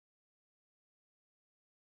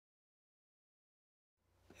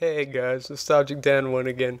Hey guys, Nostalgic Dan 1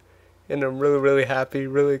 again, and I'm really happy,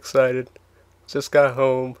 really excited. Just got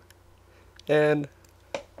home, and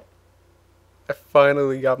I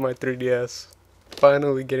finally got my 3DS.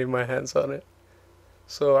 Finally getting my hands on it.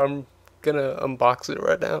 So I'm gonna unbox it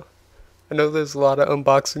right now. I know there's a lot of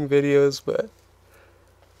unboxing videos, but I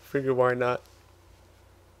figure why not.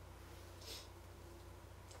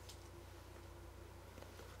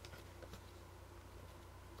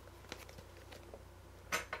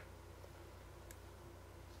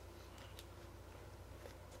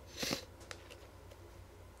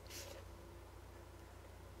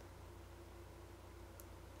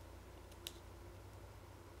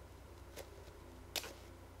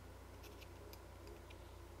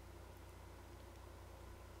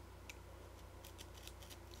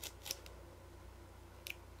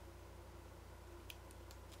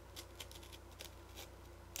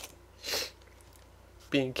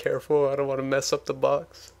 Being careful, I don't want to mess up the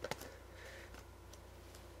box.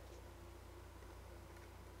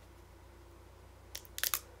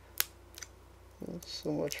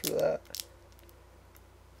 So much for that.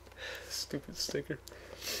 Stupid sticker.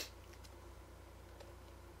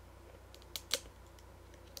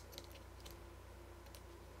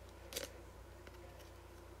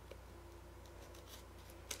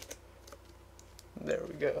 There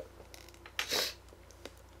we go.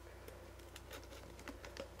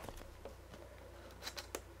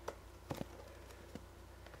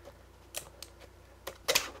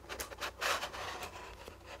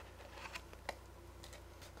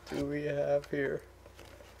 Do we have here?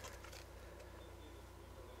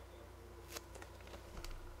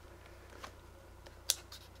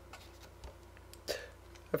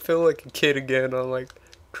 I feel like a kid again on like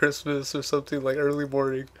Christmas or something, like early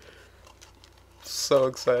morning. So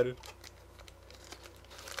excited.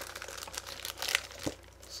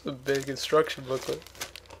 It's a big instruction booklet.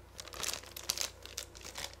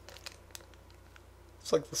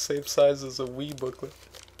 It's like the same size as a Wii booklet.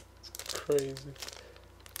 It's crazy.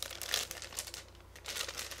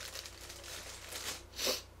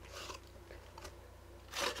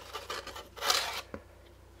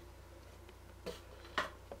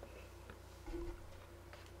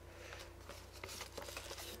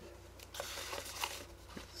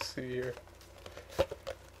 Let's see here.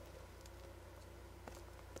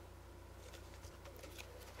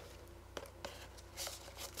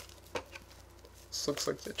 This looks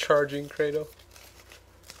like the charging cradle.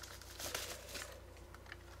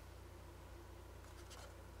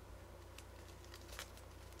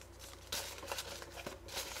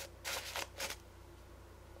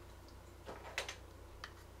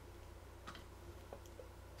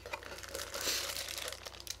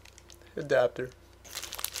 Adapter.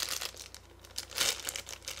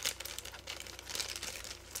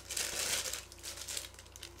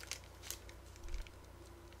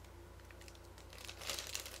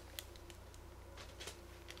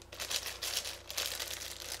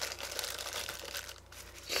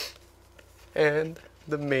 And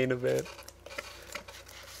the main event.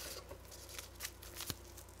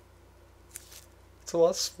 It's a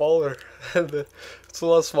lot smaller. It's a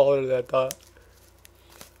lot smaller than I thought.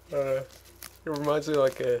 It reminds me of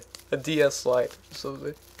like a DS Lite or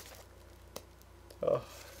something. Oh,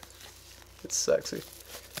 it's sexy.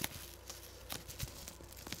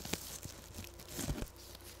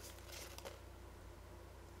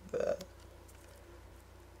 That.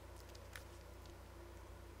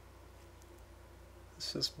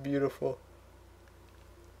 It's just beautiful.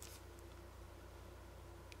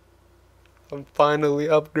 I'm finally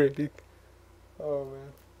upgrading. Oh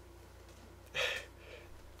man.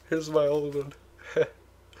 Here's my old one.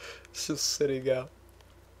 It's just sitting out.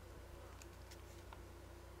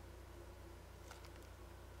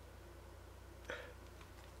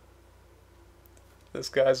 This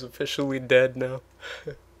guy's officially dead now.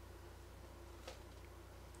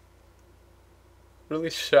 Really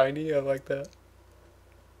shiny, I like that.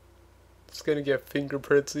 It's gonna get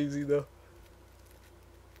fingerprints easy though.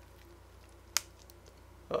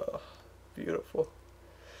 Oh, beautiful.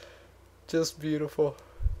 Just beautiful.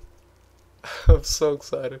 I'm so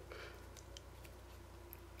excited.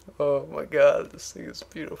 Oh my god, this thing is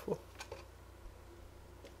beautiful.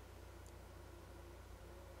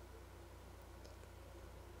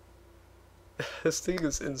 This thing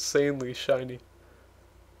is insanely shiny.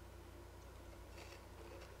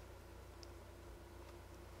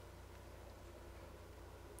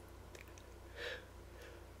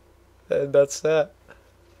 And that's that.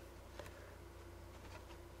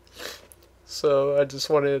 So I just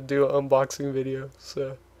wanted to do an unboxing video.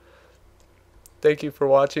 So thank you for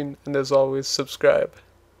watching, and as always, subscribe.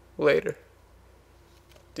 Later.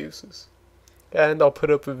 Deuces. And I'll put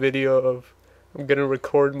up a video of, I'm gonna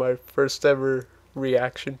record my first ever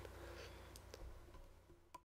reaction